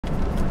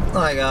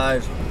Hi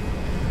guys,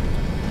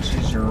 this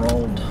is your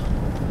old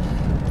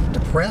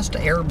depressed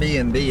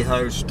Airbnb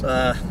host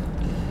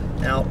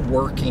out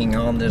working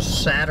on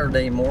this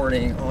Saturday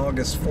morning,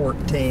 August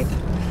 14th,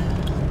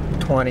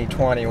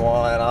 2021.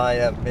 I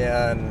have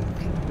been,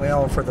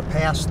 well, for the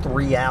past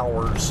 3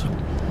 hours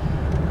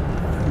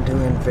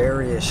doing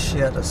various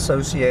shit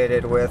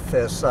associated with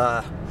this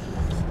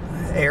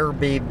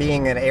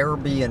being an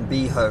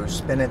Airbnb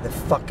host. Been at the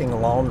fucking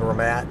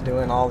laundromat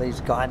doing all these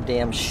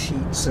goddamn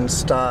sheets and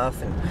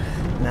stuff, and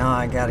now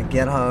I gotta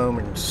get home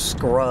and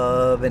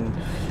scrub and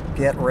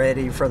get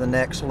ready for the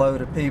next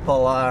load of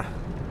people.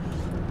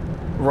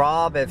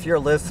 Rob, if you're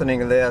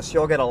listening to this,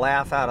 you'll get a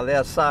laugh out of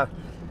this.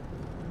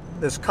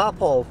 This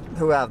couple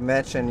who I've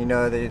mentioned, you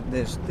know,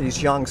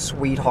 these young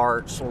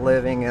sweethearts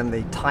living in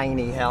the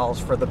tiny house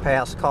for the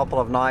past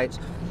couple of nights.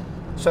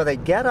 So they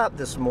get up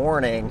this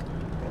morning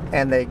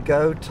and they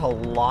go to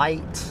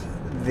light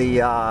the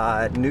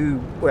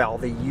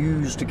the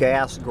used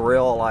gas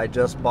grill I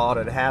just bought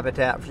at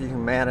Habitat for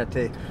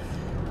Humanity,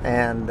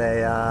 and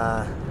they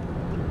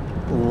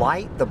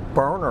light the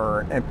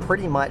burner and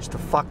pretty much the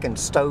fucking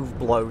stove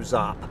blows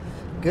up.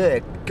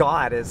 Good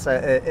God, it's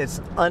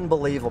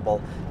unbelievable.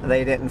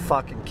 They didn't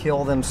fucking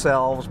kill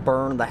themselves,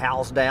 burn the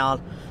house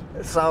down.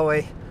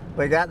 So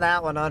we got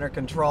that one under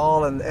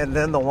control, and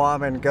then the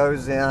woman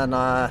goes in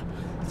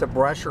to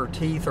brush her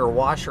teeth or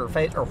wash her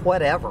face or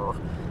whatever,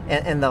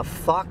 and the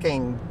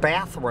fucking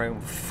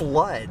bathroom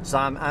floods.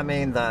 I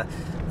mean, the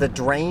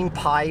drain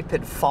pipe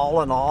had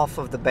fallen off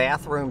of the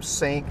bathroom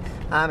sink.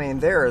 I mean,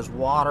 there is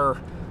water.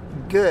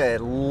 Good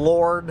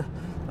Lord.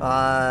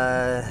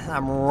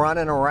 I'm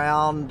running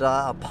around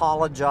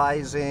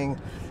apologizing,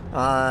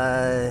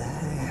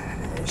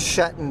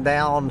 shutting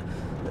down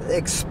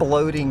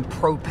exploding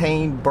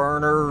propane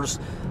burners,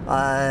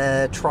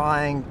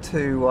 trying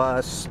to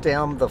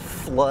stem the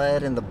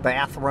flood in the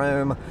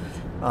bathroom,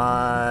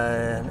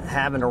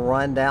 having to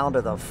run down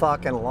to the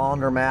fucking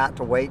laundromat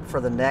to wait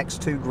for the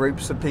next 2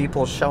 groups of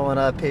people showing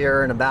up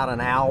here in about an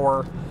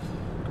hour.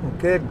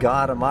 Good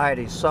God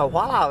Almighty. So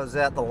while I was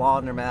at the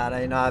laundromat,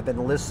 you know, I've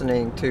been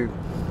listening to,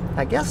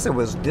 I guess it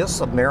was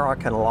This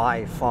American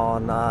Life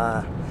on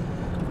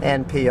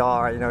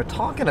NPR, you know,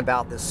 talking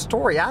about this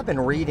story I've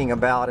been reading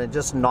about and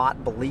just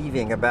not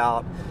believing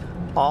about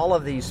all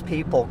of these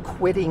people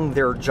quitting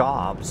their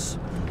jobs.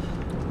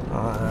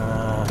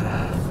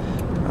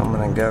 I'm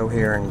gonna go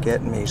here and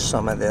get me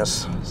some of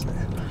this,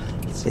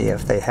 see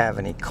if they have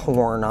any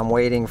corn. I'm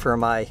waiting for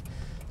my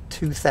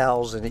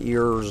 2,000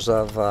 ears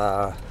of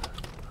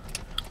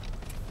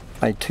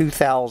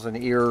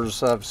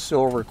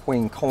Silver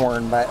Queen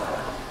corn, but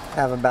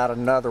have about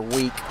another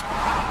week.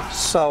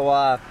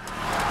 So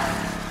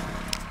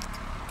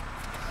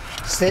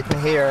sitting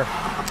here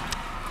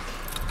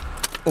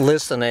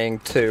listening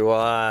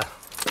to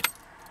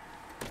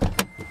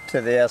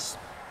this,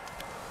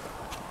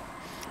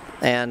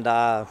 and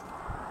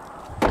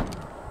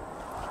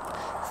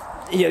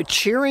you know,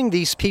 cheering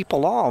these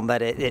people on,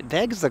 but it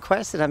begs the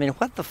question, I mean,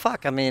 what the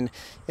fuck? I mean,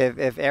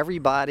 if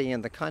everybody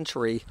in the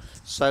country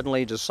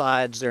suddenly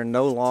decides they're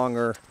no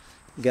longer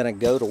gonna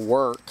go to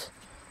work,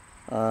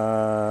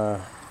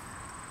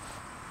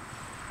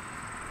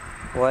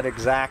 what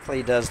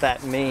exactly does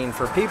that mean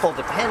for people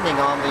depending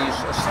on these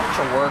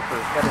essential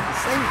workers? But at the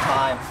same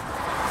time,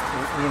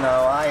 you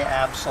know, I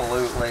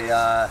absolutely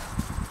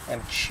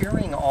am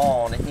cheering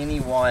on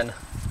anyone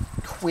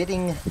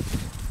quitting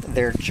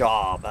their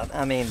job.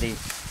 I mean, the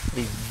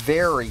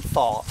very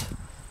thought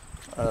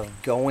of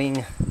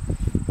going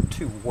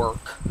to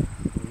work,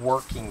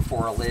 working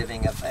for a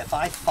living, if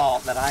I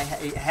thought that I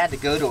had to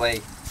go to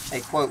a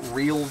quote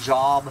real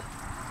job,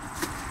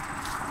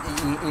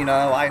 you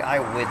know, I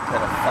would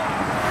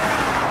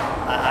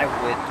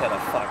put a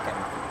fucking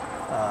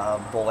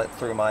bullet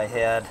through my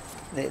head.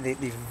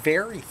 The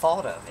very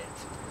thought of it.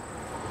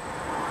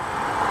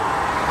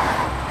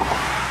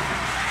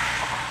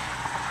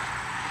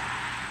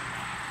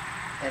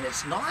 And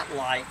it's not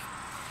like,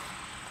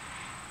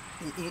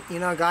 you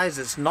know, guys,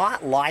 it's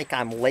not like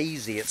I'm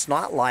lazy. It's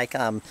not like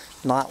I'm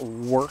not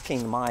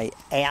working my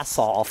ass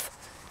off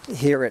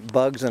here at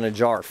Bugs in a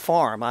Jar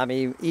Farm. I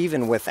mean,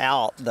 even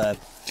without the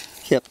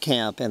hip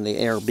camp and the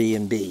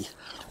Airbnb.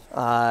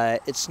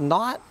 It's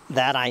not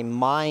that I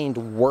mind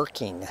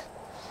working.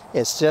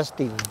 It's just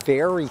the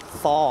very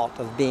thought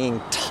of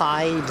being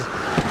tied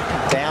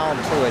down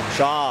to a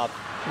job.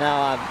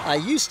 Now, I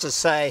used to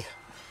say,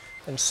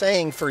 been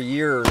saying for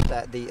years,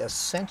 that the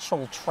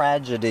essential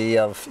tragedy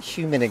of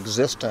human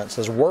existence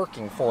is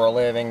working for a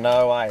living.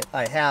 No, I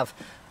have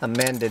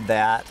amended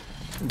that.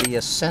 The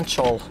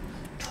essential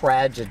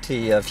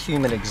tragedy of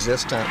human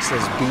existence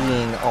is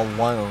being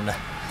alone.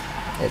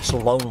 It's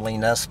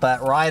loneliness,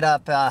 but right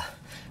up,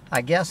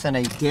 I guess, in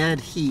a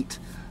dead heat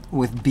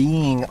with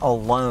being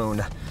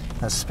alone,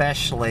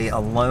 especially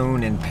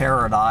alone in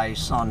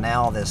paradise on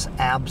now this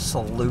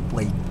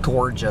absolutely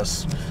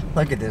gorgeous,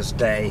 look at this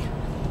day,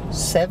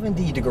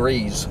 70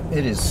 degrees.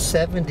 It is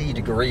 70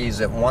 degrees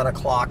at 1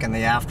 o'clock in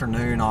the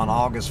afternoon on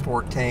August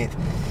 14th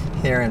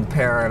here in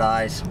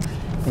paradise.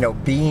 You know,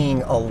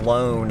 being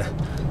alone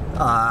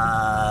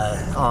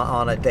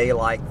on a day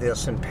like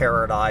this in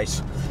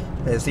paradise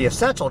is the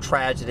essential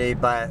tragedy,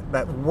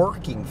 but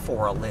working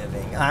for a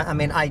living. I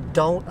mean, I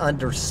don't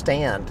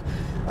understand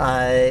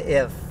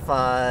if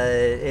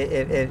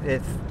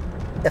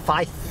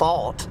I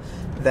thought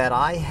that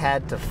I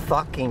had to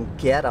fucking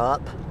get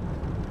up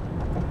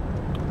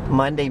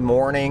Monday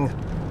morning,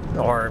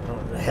 or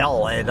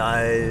hell, at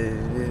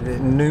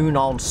noon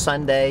on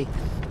Sunday,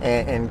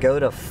 and go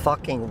to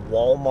fucking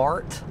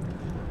Walmart,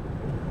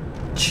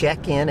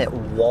 check in at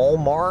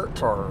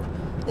Walmart, or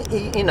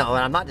you know,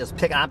 and I'm just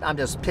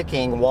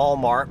picking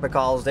Walmart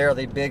because they're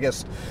the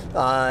biggest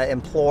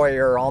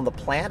employer on the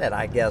planet,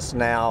 I guess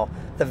now.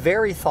 The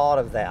very thought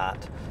of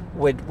that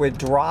would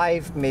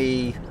drive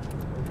me.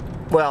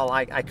 Well,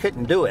 I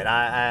couldn't do it.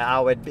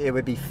 It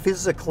would be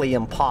physically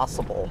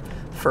impossible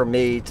for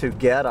me to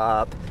get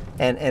up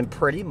and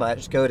pretty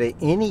much go to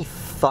any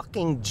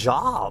fucking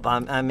job.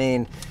 I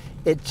mean,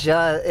 it's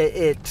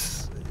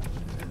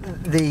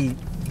the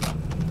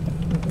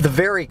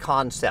very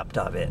concept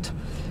of it.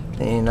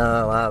 You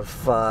know,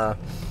 I've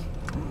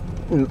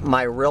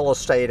my real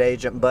estate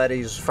agent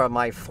buddies from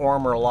my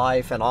former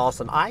life in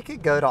Austin. I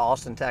could go to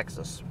Austin,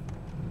 Texas.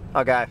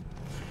 Okay,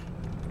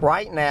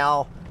 right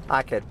now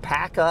I could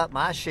pack up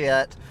my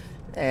shit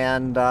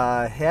and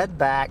head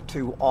back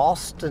to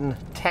Austin,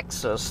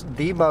 Texas,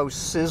 the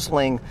most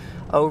sizzling,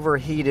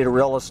 overheated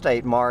real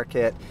estate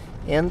market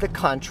in the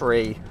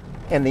country.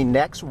 In the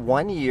next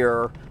 1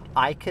 year,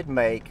 I could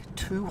make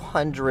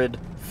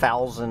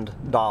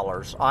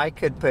 $200,000. I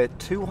could put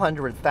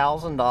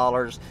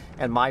 $200,000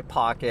 in my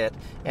pocket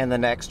in the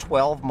next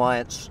 12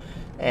 months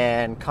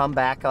and come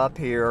back up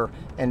here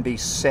and be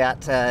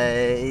set,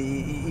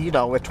 you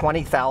know, with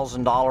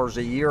 $20,000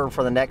 a year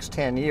for the next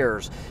 10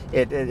 years.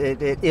 It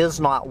is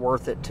not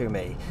worth it to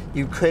me.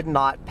 You could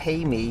not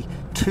pay me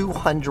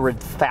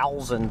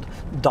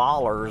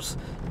 $200,000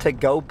 to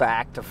go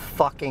back to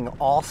fucking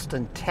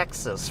Austin,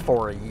 Texas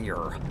for a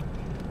year.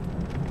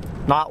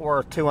 Not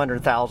worth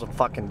 $200,000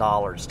 fucking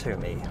dollars to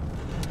me.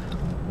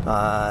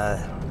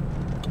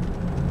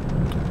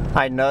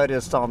 I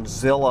noticed on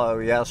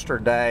Zillow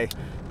yesterday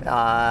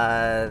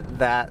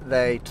that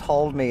they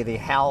told me the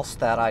house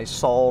that I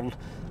sold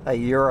a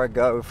year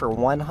ago for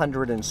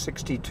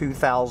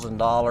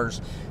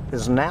 $162,000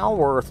 is now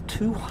worth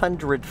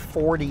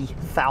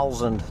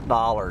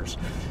 $240,000.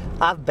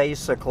 I've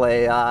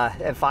basically,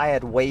 if I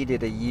had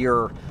waited a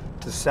year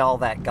to sell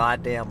that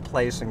goddamn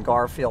place in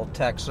Garfield,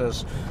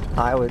 Texas,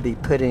 I would be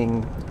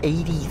putting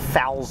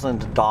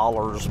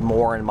 $80,000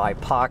 more in my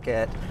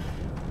pocket.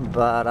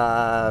 But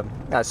I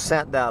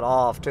sent that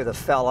off to the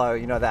fellow,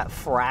 you know, that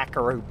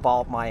fracker who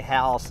bought my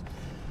house,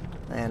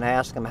 and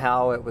asked him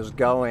how it was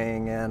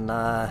going. And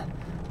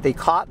the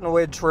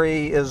cottonwood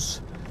tree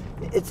is,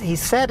 he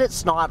said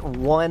it's not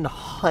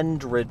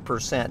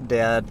 100%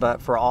 dead,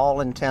 but for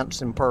all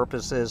intents and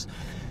purposes,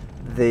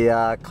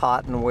 the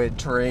cottonwood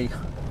tree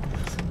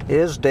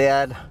is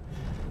dead.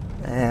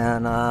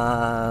 And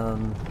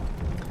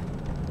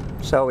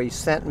so he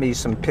sent me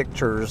some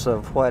pictures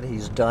of what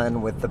he's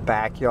done with the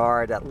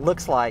backyard. It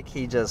looks like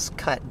he just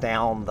cut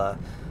down the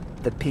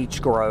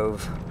peach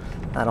grove.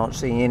 I don't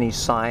see any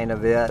sign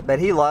of it, but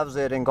he loves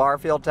it in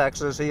Garfield,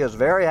 Texas. He is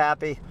very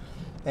happy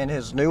in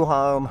his new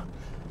home,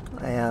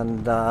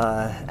 and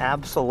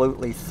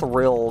absolutely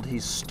thrilled he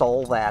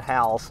stole that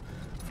house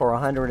for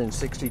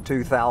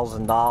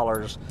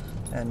 $162,000,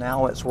 and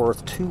now it's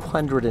worth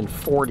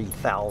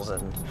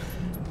 $240,000.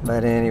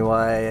 But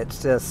anyway,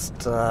 it's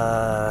just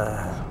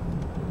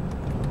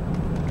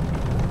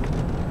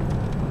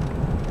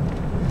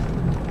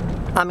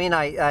I mean,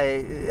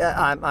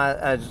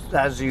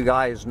 as you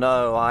guys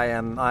know,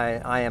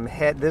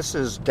 this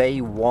is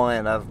day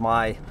one of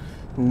my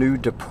new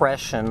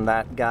depression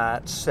that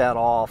got set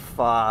off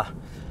on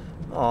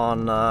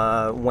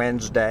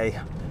Wednesday.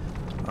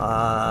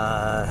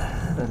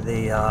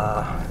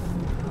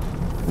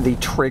 The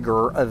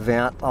trigger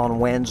event on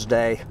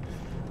Wednesday,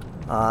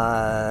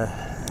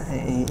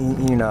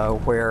 you know,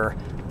 where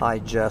I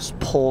just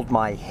pulled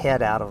my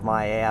head out of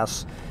my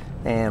ass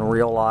and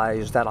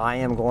realized that I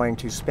am going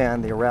to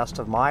spend the rest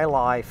of my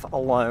life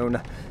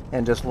alone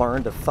and just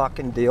learn to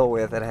fucking deal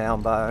with it,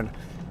 Hambone.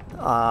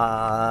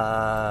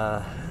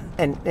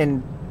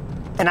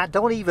 And I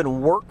don't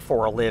even work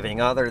for a living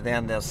other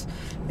than this,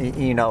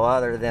 you know,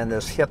 other than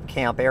this hip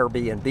camp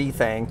Airbnb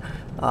thing.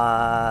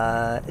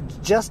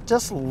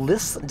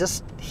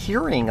 Just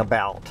hearing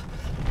about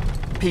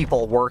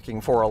people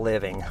working for a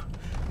living.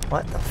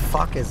 What the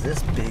fuck is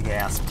this big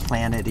ass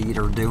planet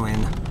eater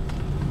doing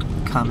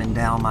coming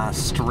down my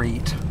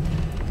street?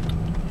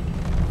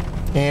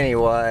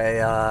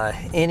 Anyway,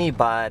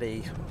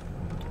 anybody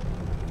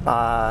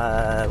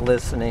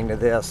listening to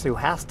this who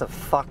has to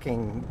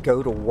fucking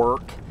go to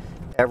work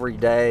every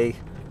day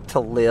to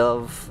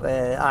live,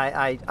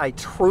 I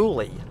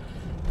truly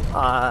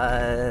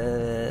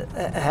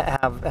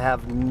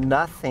have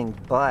nothing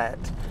but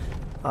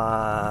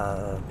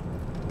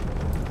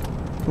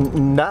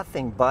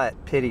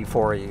pity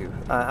for you.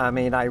 I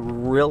mean, I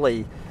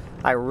really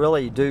I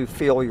really do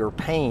feel your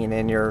pain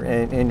and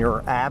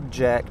your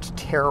abject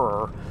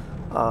terror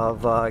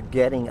of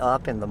getting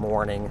up in the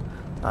morning.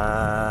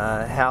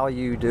 How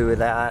you do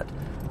that.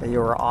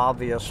 You're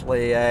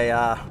obviously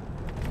a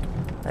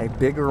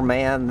bigger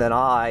man than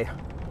I.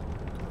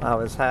 I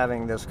was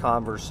having this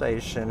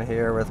conversation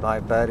here with my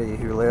buddy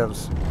who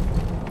lives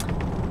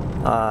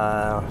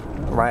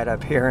right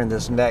up here in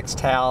this next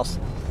house.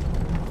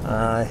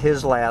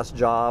 His last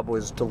job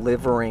was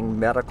delivering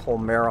medical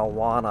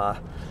marijuana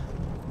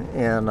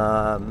in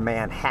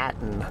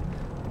Manhattan.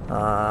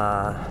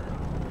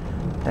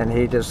 And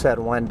he just said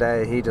one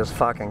day he just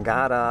fucking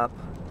got up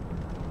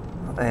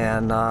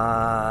and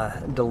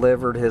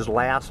delivered his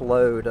last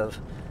load of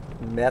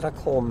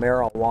medical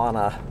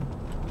marijuana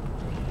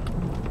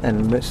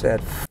and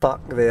said,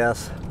 fuck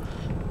this,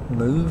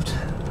 moved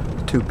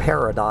to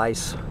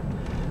paradise.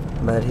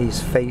 But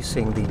he's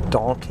facing the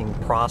daunting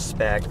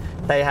prospect.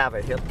 They have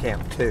a hip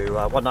camp too.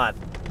 Well, not,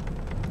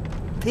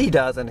 he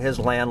doesn't, his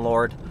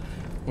landlord.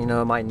 You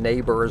know, my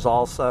neighbor is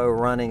also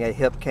running a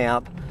hip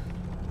camp.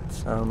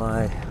 So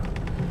my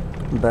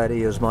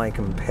buddy is my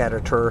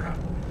competitor.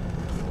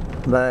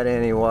 But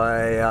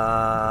anyway,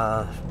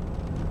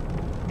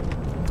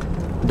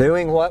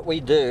 doing what we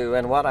do,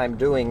 and what I'm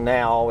doing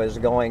now is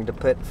going to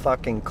put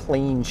fucking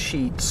clean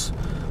sheets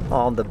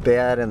on the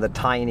bed in the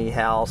tiny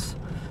house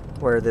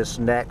where this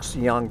next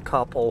young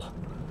couple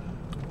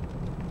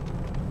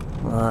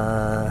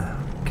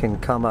can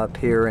come up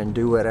here and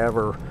do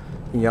whatever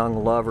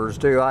young lovers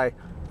do. I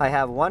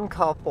have one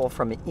couple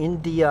from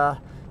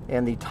India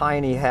in the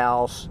tiny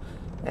house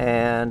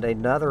and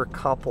another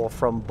couple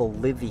from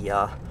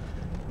Bolivia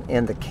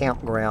in the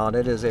campground.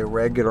 It is a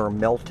regular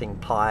melting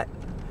pot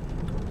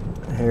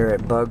here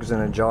at Bugs in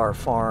a Jar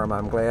Farm.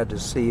 I'm glad to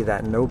see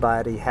that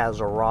nobody has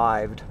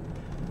arrived.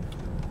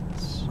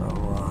 So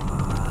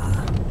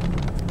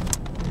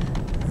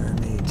I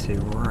need to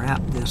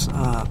wrap this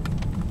up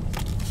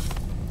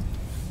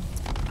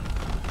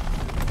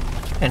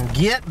and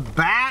get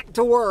back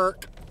to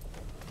work.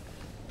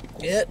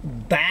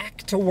 Get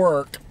back to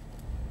work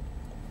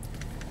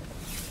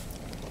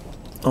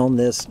on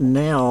this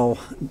now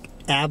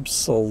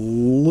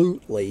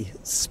absolutely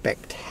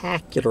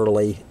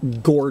spectacularly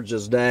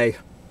gorgeous day.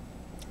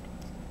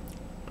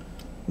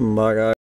 My God.